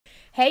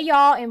Hey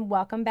y'all, and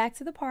welcome back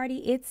to the party.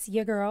 It's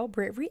your girl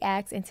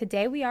BrittReacts, and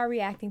today we are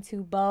reacting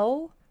to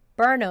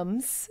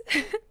Burnham's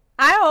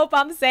I hope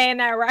I'm saying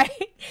that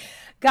right.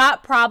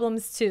 Got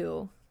Problems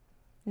Too.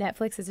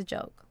 Netflix is a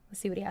joke. Let's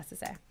see what he has to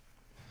say.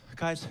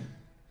 Guys,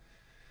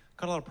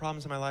 got a lot of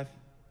problems in my life.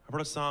 I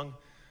wrote a song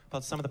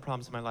about some of the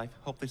problems in my life.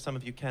 Hopefully some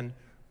of you can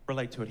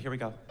relate to it. Here we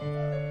go.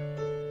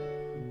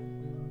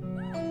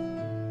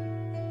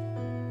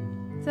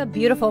 It's a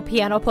beautiful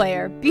piano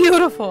player.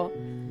 Beautiful.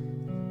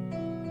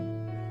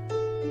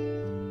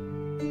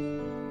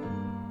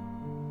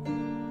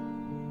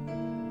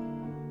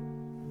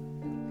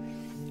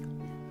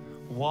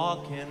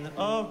 Walking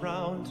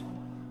around,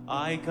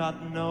 I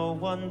got no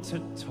one to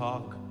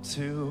talk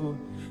to.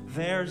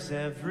 There's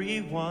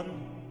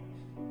everyone,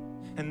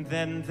 and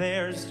then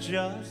there's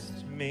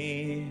just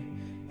me.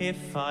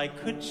 If I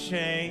could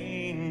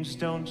change,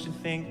 don't you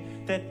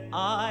think that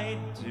I'd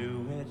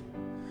do it?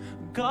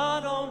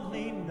 God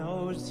only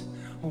knows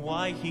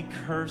why he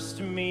cursed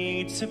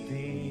me to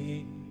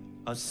be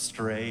a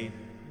straight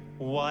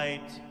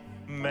white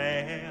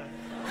man.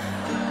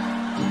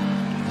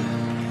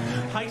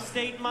 I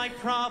state my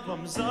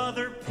problems,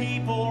 other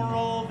people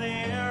roll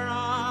their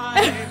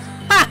eyes.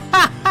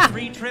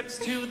 3 trips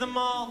to the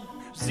mall,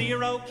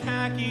 0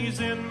 khakis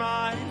in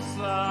my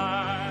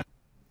size.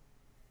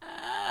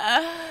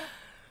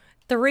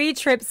 3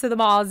 trips to the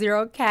mall,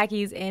 0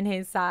 khakis in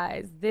his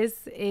size.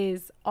 This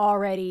is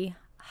already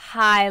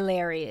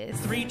hilarious.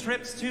 3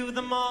 trips to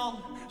the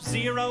mall,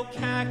 0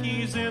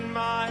 khakis in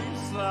my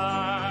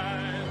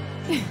size.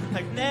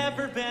 I've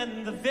never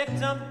been the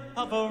victim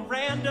of a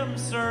random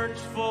search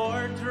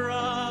for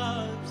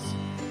drugs.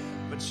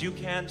 But you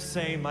can't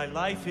say my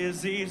life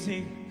is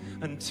easy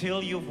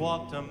until you've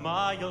walked a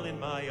mile in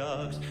my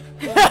Uggs.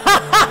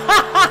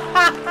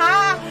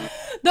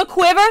 The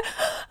quiver.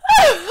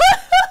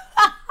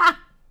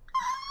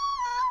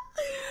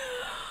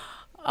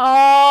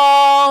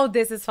 Oh,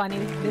 this is funny.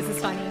 This is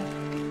funny.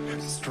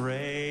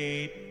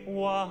 Straight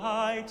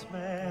white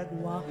man.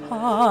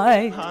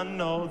 Why? I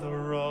know the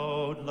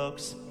road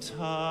looks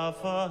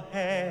tough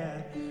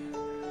ahead.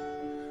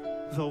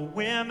 The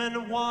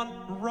women want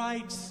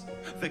rights,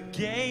 the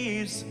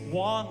gays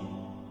want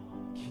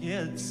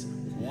kids.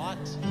 What?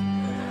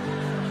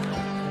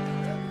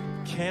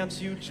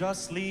 Can't you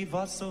just leave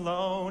us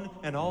alone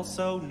and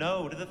also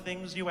no to the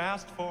things you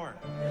asked for?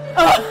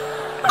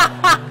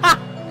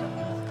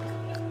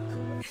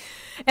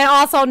 And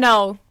also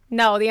no.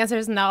 No, the answer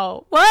is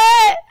no.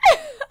 What?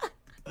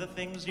 The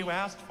things you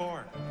asked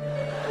for.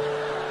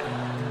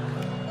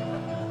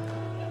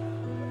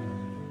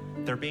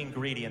 They're being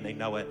greedy and they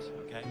know it,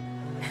 okay?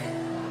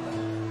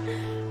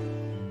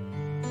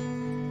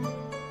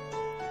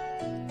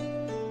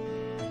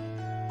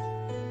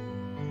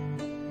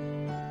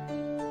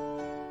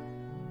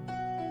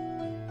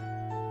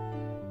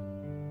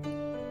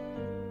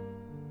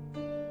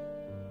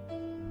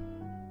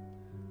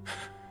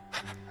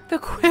 The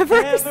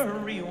quivers.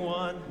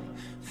 Everyone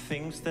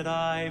thinks that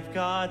I've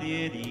got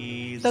it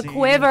easy. The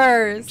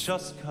quivers.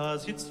 Just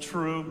 'cause it's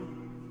true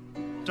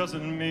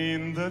doesn't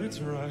mean that it's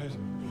right.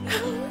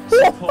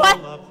 So pull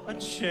up a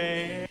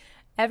chair.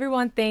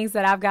 Everyone thinks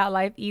that I've got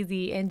life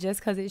easy, and just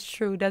because it's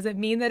true doesn't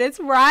mean that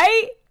it's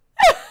right.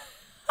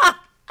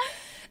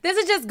 This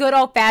is just good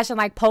old-fashioned,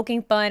 like,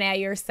 poking fun at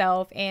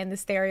yourself and the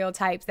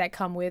stereotypes that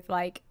come with,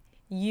 like,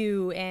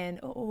 you and,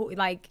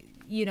 like,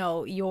 you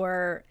know,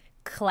 your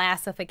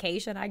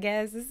classification, I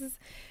guess.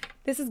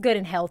 This is good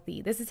and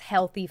healthy. This is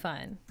healthy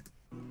fun.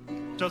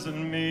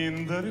 Doesn't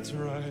mean that it's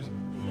right.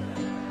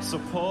 So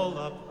pull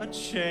up a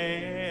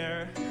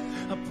chair,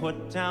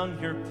 put down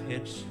your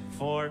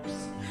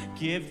pitchforks,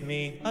 give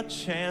me a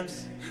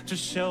chance to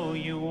show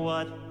you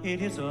what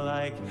it is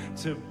like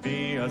to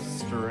be a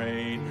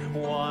straight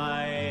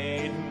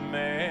white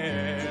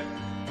man.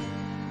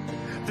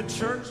 The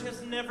church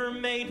has never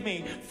made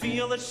me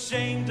feel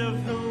ashamed of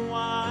who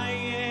I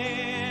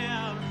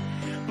am.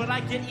 But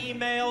I get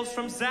emails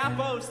from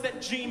Zappos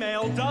that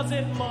Gmail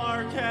doesn't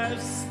mark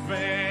as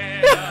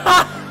spam.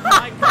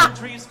 My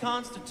country's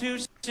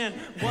constitution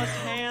was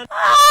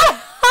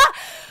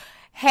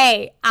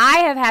Hey, I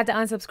have had to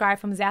unsubscribe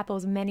from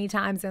Zappos many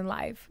times in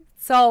life.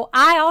 So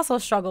I also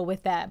struggle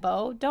with that,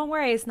 Bo. Don't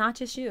worry, it's not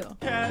just you.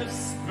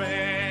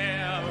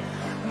 Spam.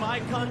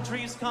 My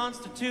country's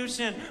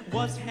constitution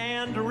was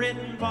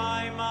handwritten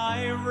by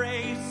my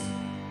race.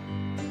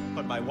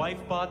 But my wife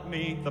bought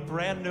me the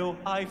brand new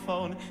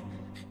iPhone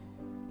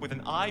with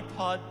an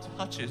iPod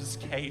Touch's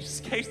case.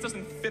 Case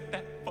doesn't fit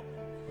that.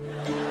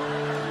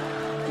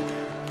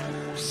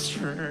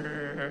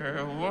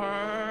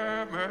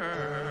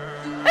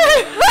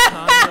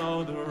 I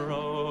know the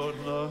road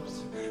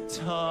looks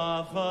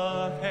tough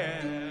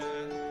ahead.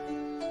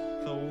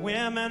 The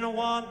women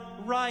want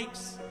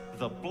rights.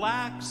 The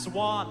blacks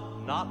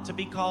want not to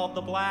be called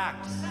the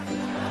blacks.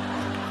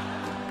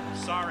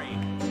 Sorry.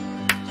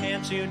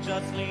 Can't you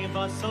just leave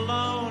us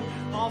alone?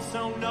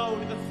 Also no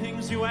to the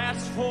things you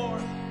asked for.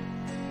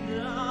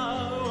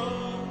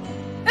 No.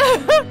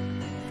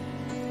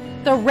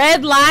 The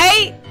red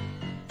light.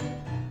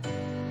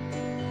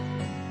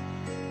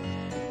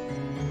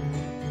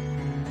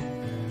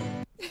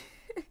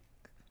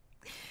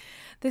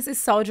 This is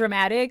so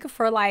dramatic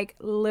for like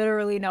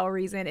literally no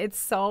reason. It's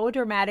so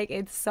dramatic.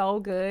 It's so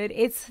good.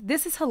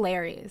 This is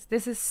hilarious.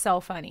 This is so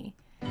funny.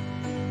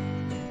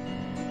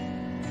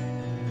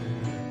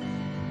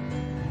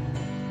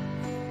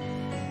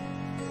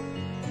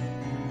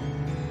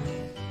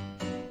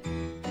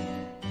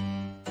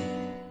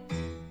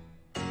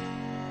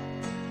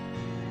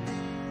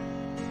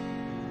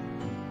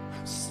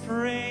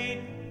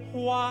 Straight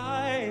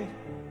white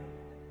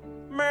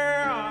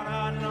man,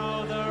 I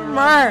know the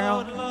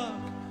Merle. road look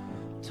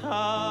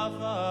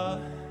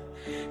tougher.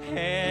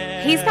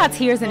 He's got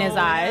tears in his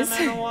eyes.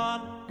 And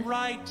what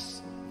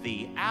writes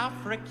the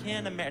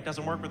African American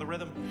doesn't work with the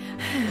rhythm.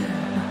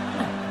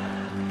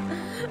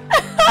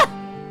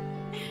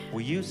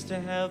 We used to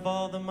have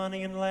all the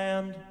money and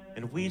land,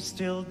 and we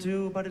still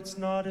do, but it's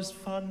not as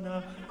fun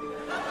now.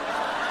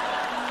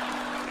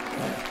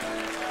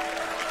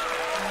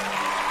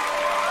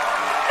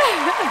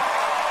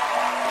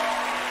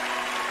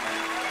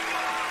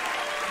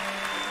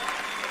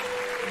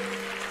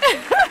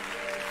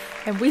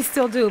 And we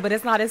still do, but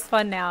it's not as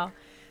fun now.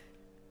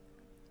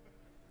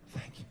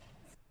 Thank you.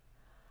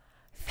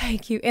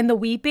 Thank you. And the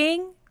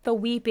weeping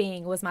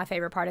was my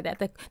favorite part of that.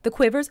 The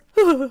quivers,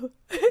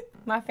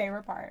 my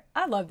favorite part.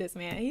 I love this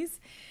man. He's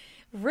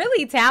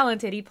really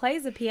talented. He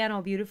plays the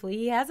piano beautifully.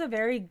 He has a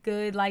very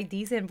good, like,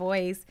 decent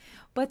voice.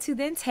 But to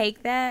then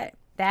take that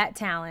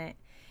talent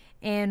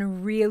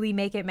and really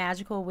make it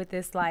magical with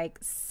this, like,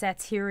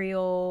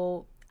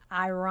 satirical,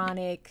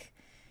 ironic,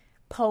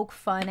 poke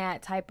fun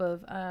at type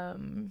of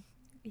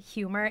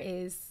humor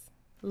is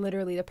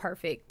literally the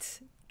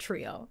perfect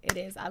trio. It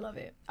is. I love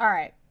it. All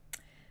right.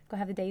 Go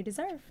have the day you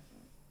deserve.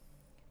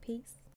 Peace.